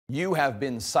you have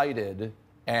been cited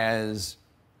as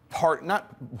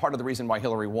not part of the reason why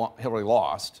Hillary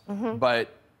lost,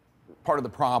 but part of the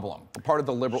problem, part of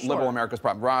the liberal America's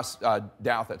problem. Ross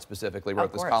Douthat specifically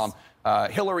wrote this column.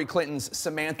 Hillary Clinton's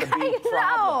Samantha Bee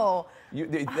problem.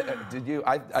 Did you?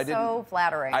 I didn't. So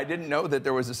flattering. I didn't know that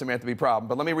there was a Samantha Bee problem,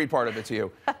 but let me read part of it to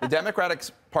you. The Democratic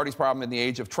Party's problem in the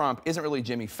age of Trump isn't really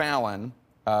Jimmy Fallon,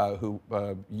 who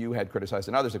you had criticized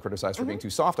and others had criticized for being too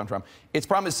soft on Trump. Its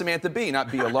problem is Samantha Bee,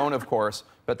 not Bee alone, of course,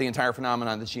 but the entire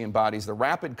phenomenon that she embodies, the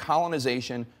rapid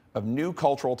colonization of new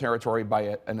cultural territory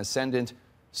by an ascendant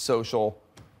social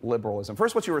liberalism.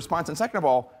 First, what's your response? And second of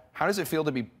all, how does it feel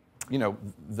to be, you know,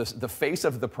 the face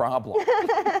of the problem?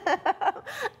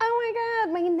 Oh my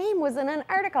God, my name was in an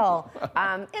article.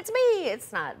 It's me.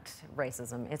 It's not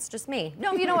racism. It's just me.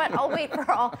 No, you know what? I'll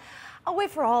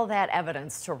wait for all that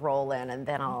evidence to roll in, and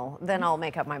then I'll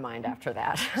make up my mind after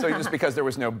that. So just because there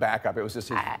was no backup, it was just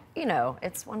his... you know,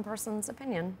 it's one person's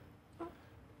opinion.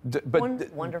 But one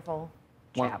wonderful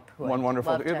chap. One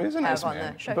wonderful. He's a nice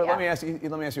man. Show, but let me ask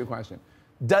you a question.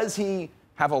 Does he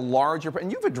have a larger?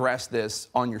 And you've addressed this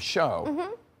on your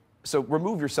show. So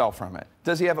remove yourself from it.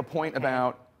 Does he have a point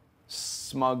about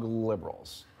smug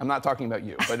liberals? I'm not talking about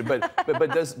you,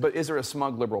 but is there a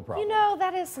smug liberal problem? You know,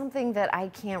 that is something that I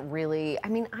can't really. I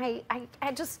mean, I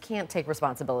just can't take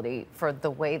responsibility for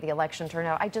the way the election turned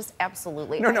out. I just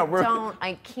absolutely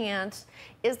I can't.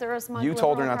 Is there a smug liberal problem? You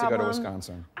told her not to go to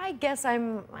Wisconsin. I guess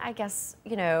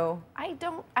you know. I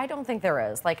don't think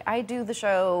there is. Like, I do the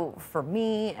show for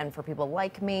me and for people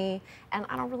like me, and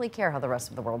I don't really care how the rest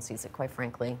of the world sees it. Quite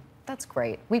frankly, that's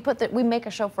great. We make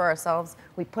a show for ourselves.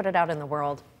 We put it out in the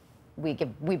world.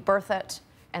 We birth it,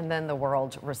 and then the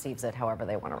world receives it however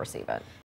they want to receive it.